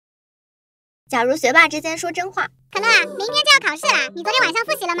假如学霸之间说真话。可乐，明天就要考试了，你昨天晚上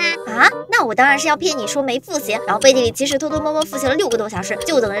复习了吗？啊，那我当然是要骗你说没复习，然后背地里其实偷偷摸摸复习了6个多小时，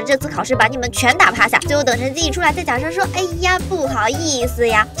就等着这次考试把你们全打趴下，最后等成绩一出来再假装说，哎呀不好意思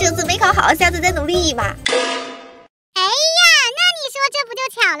呀，这次没考好，下次再努力吧。哎呀，那你说这不就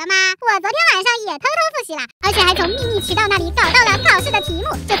巧了吗？我昨天晚上也偷偷复习了，而且还从秘密渠道那里找到了考试的题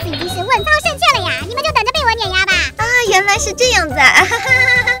目，这次已经是稳操胜券了呀！你们就等着被我碾压吧！啊，原来是这样子啊！是啊。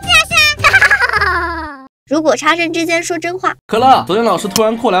如果差生之间说真话，可乐，昨天老师突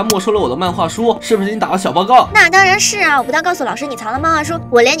然过来没收了我的漫画书，是不是你打了小报告？那当然是啊，我不但告诉老师你藏了漫画书，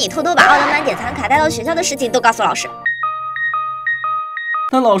我连你偷偷把奥特曼典藏卡带到学校的事情都告诉老师。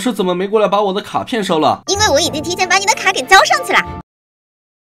那老师怎么没过来把我的卡片收了？因为我已经提前把你的卡给交上去了。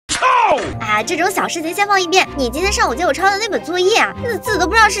哎，这种小事情先放一边。你今天上午借我抄的那本作业啊，那字都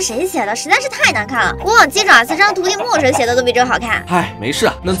不知道是谁写的，实在是太难看了。我往鸡爪子上徒弟墨水写的都比这好看。唉，没事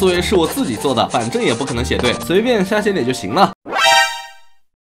啊，那作业是我自己做的，反正也不可能写对，随便瞎写点就行了。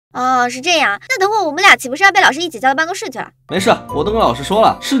哦，是这样。那等会我们俩岂不是要被老师一起叫到办公室去了？没事，我都跟老师说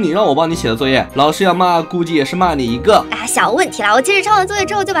了，是你让我帮你写的作业，老师要骂估计也是骂你一个。哎，小问题啦，我其实抄完作业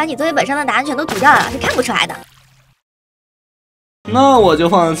之后就把你作业本上的答案全都涂掉了，老师看不出来的。那我就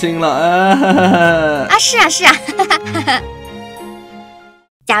放心了。啊，是啊是啊。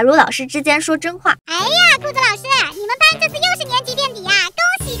假如老师之间说真话。哎呀，兔子老师，你们班这次又是年级垫底呀，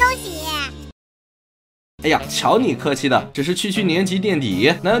恭喜恭喜！哎呀，瞧你客气的，只是区年级垫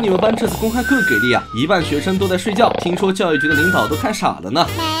底，难道你们班这次公开课给力啊？一半学生都在睡觉，听说教育局的领导都看傻了呢。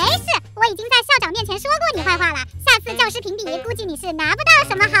没事，我已经在校长面前说过你坏话了，下次教师评比估计你是拿不到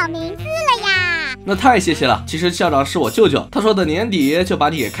什么好名次了呀。那太谢谢了，其实校长是我舅舅，他说等年底就把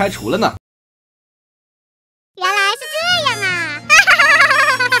你给开除了呢。原来是这样啊！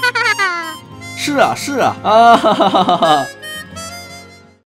是啊是啊，啊哈哈哈哈。